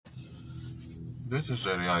This is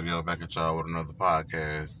JD Audio back at y'all with another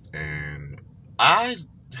podcast, and I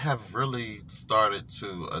have really started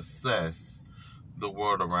to assess the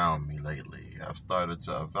world around me lately. I've started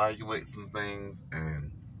to evaluate some things,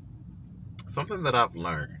 and something that I've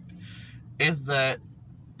learned is that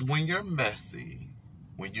when you're messy,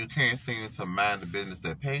 when you can't seem to mind the business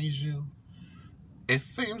that pays you, it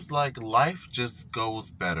seems like life just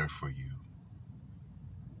goes better for you.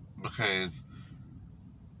 Because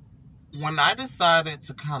when I decided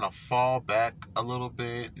to kind of fall back a little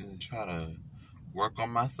bit and try to work on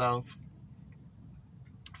myself,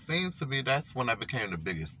 seems to be that's when I became the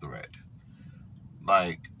biggest threat.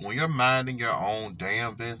 Like, when you're minding your own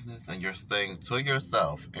damn business and you're staying to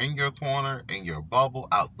yourself, in your corner, in your bubble,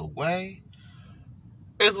 out the way,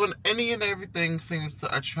 is when any and everything seems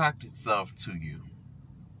to attract itself to you.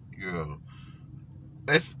 You,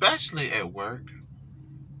 especially at work,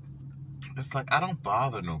 it's like I don't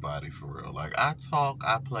bother nobody for real. Like, I talk,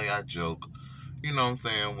 I play, I joke, you know what I'm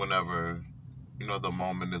saying, whenever, the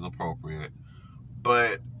moment is appropriate.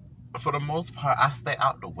 But for the most part, I stay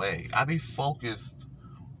out the way. I be focused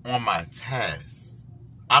on my tasks.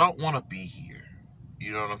 I don't want to be here.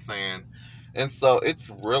 You know what I'm saying? And so it's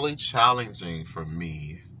really challenging for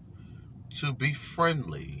me to be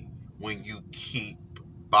friendly when you keep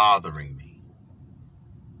bothering me.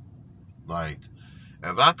 Like,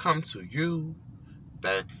 if I come to you,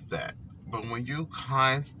 that's that. But when you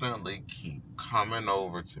constantly keep coming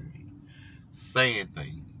over to me, saying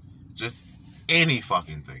things, just any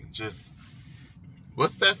fucking thing, just,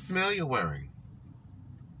 what's that smell you're wearing?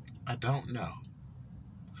 I don't know.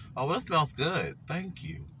 Oh, well, it smells good. Thank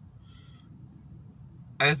you.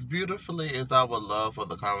 As beautifully as I would love for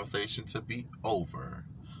the conversation to be over,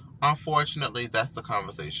 unfortunately, that's the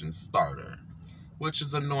conversation starter, which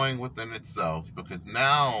is annoying within itself because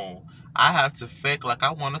now I have to fake like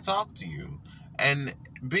I want to talk to you. And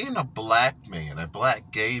being a black man, a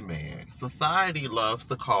black gay man, society loves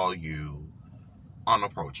to call you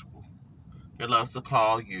unapproachable. They love to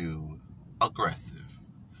call you aggressive.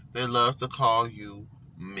 They love to call you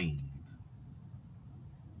mean.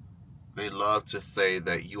 They love to say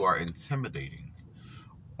that you are intimidating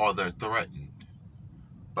or they're threatened.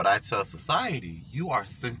 But I tell society, you are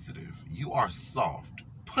sensitive. You are soft.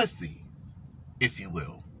 Pussy, if you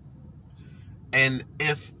will. And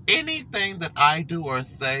if anything that I do or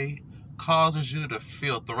say causes you to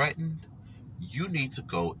feel threatened, you need to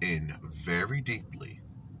go in very deeply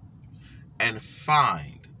and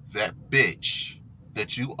find that bitch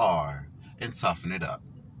that you are and toughen it up.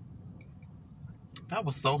 That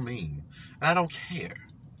was so mean. And I don't care.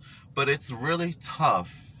 But it's really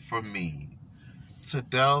tough for me to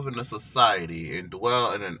delve into society and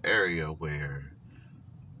dwell in an area where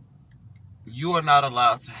you are not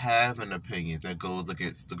allowed to have an opinion that goes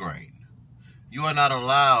against the grain. You are not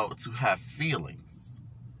allowed to have feelings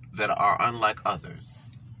that are unlike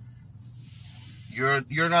others.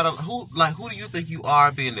 You're not who do you think you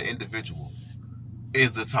are being the individual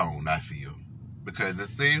is the tone I feel. Because it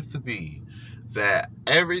seems to be that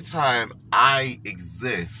every time I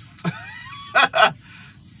exist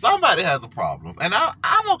somebody has a problem. And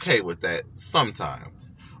I'm okay with that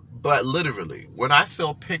sometimes. But literally, when I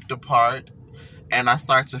feel picked apart and I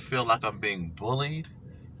start to feel like I'm being bullied,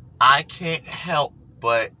 I can't help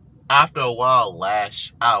but, after a while,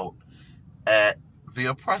 lash out at the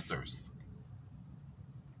oppressors.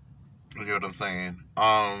 You know what I'm saying?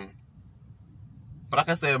 But like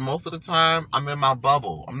I said, most of the time, I'm in my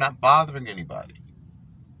bubble. I'm not bothering anybody.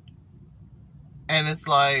 And it's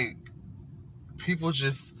like, people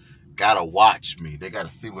just gotta watch me. They gotta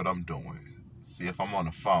see what I'm doing. See if I'm on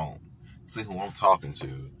the phone. See who I'm talking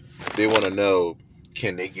to. They want to know,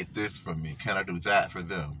 can they get this from me? Can I do that for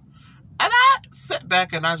them? And I sit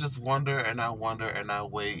back and I just wonder and I wonder and I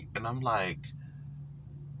wait. And I'm like,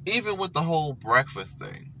 even with the whole breakfast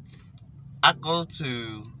thing, I go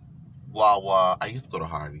to Wawa. I used to go to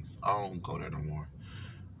Hardee's. I don't go there no more.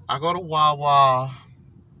 I go to Wawa.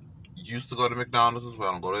 Used to go to McDonald's as well.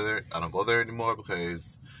 I don't go there anymore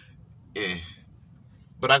because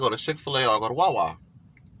But I go to Chick-fil-A or I go to Wawa.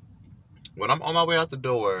 When I'm on my way out the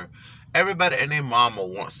door, everybody and their mama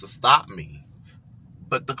wants to stop me.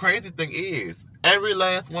 But the crazy thing is, every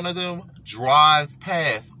last one of them drives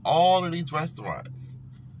past all of these restaurants.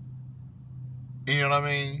 You know what I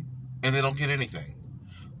mean? And they don't get anything.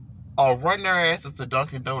 Or run their asses to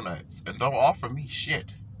Dunkin' Donuts and don't offer me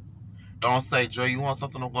shit. Don't say, Joe, you want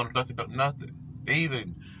something? I'm going to Dunkin' Donuts. Nothing. They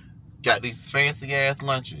even got these fancy ass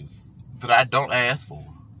lunches that I don't ask for.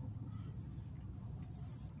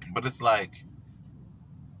 But it's like,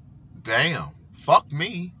 damn, fuck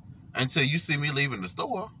me until you see me leaving the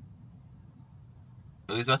store.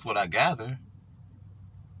 At least that's what I gather,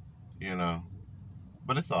 you know.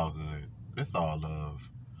 But it's all good. It's all love.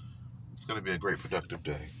 It's going to be a great, productive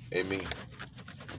day. Amen.